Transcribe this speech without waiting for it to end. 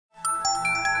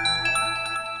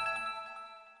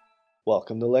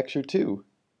Welcome to Lecture 2.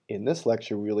 In this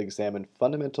lecture, we will examine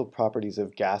fundamental properties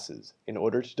of gases in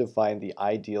order to define the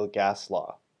ideal gas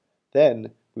law.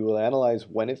 Then, we will analyze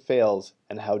when it fails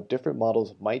and how different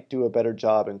models might do a better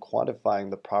job in quantifying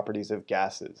the properties of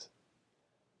gases.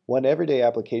 One everyday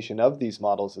application of these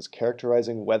models is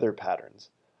characterizing weather patterns.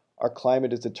 Our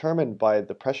climate is determined by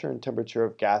the pressure and temperature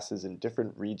of gases in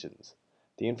different regions.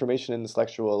 The information in this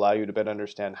lecture will allow you to better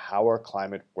understand how our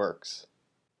climate works.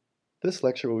 This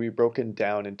lecture will be broken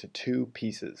down into two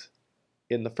pieces.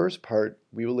 In the first part,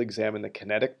 we will examine the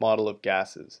kinetic model of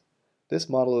gases. This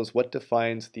model is what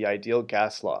defines the ideal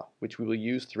gas law, which we will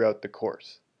use throughout the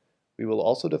course. We will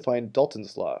also define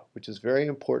Dalton's law, which is very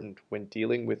important when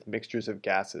dealing with mixtures of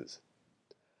gases.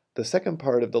 The second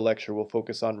part of the lecture will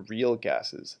focus on real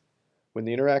gases. When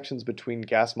the interactions between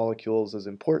gas molecules is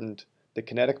important, the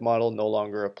kinetic model no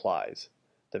longer applies.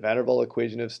 The van der Waals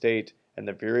equation of state and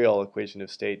the Viriol equation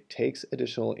of state takes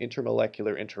additional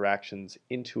intermolecular interactions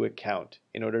into account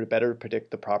in order to better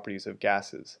predict the properties of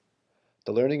gases.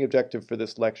 The learning objective for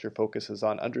this lecture focuses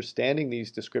on understanding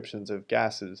these descriptions of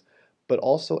gases, but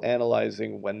also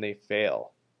analyzing when they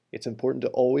fail. It's important to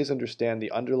always understand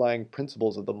the underlying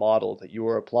principles of the model that you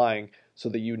are applying so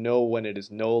that you know when it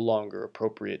is no longer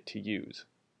appropriate to use.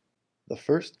 The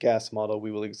first gas model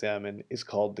we will examine is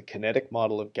called the kinetic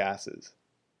model of gases.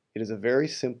 It is a very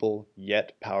simple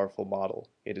yet powerful model.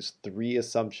 It has three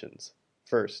assumptions.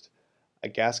 First, a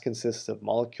gas consists of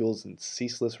molecules in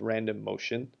ceaseless random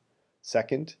motion.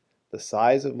 Second, the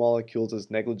size of molecules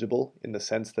is negligible in the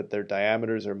sense that their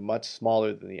diameters are much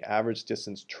smaller than the average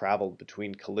distance traveled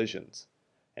between collisions.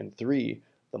 And three,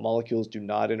 the molecules do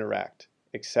not interact,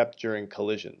 except during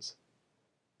collisions.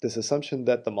 This assumption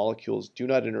that the molecules do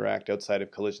not interact outside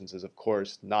of collisions is, of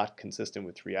course, not consistent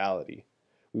with reality.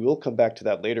 We will come back to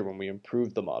that later when we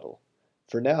improve the model.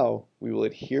 For now, we will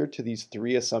adhere to these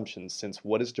three assumptions since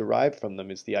what is derived from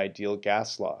them is the ideal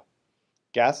gas law.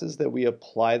 Gases that we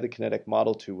apply the kinetic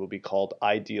model to will be called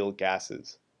ideal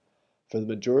gases. For the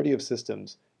majority of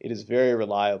systems, it is very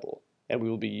reliable, and we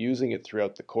will be using it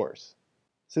throughout the course.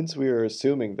 Since we are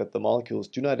assuming that the molecules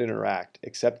do not interact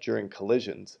except during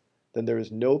collisions, then there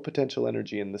is no potential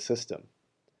energy in the system.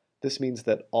 This means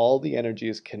that all the energy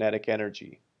is kinetic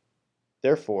energy.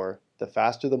 Therefore, the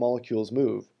faster the molecules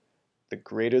move, the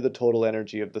greater the total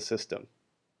energy of the system.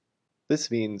 This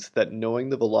means that knowing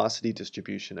the velocity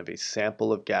distribution of a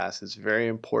sample of gas is very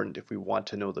important if we want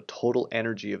to know the total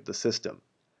energy of the system.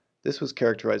 This was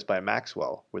characterized by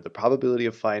Maxwell, where the probability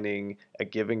of finding a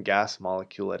given gas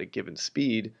molecule at a given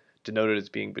speed, denoted as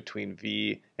being between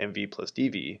v and v plus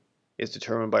dv, is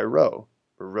determined by rho,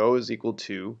 where rho is equal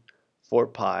to 4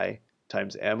 pi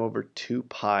times m over 2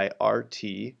 pi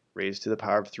RT raised to the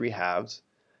power of 3 halves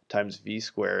times v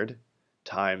squared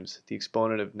times the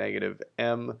exponent of negative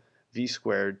m v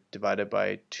squared divided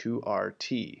by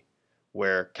 2RT,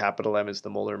 where capital M is the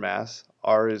molar mass,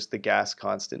 R is the gas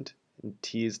constant, and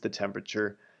T is the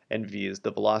temperature, and V is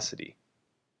the velocity.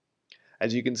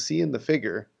 As you can see in the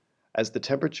figure, as the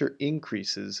temperature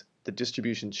increases, the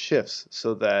distribution shifts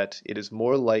so that it is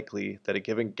more likely that a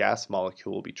given gas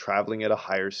molecule will be traveling at a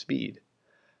higher speed.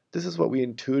 This is what we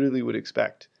intuitively would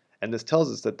expect, and this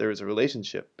tells us that there is a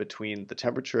relationship between the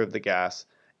temperature of the gas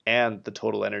and the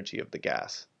total energy of the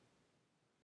gas.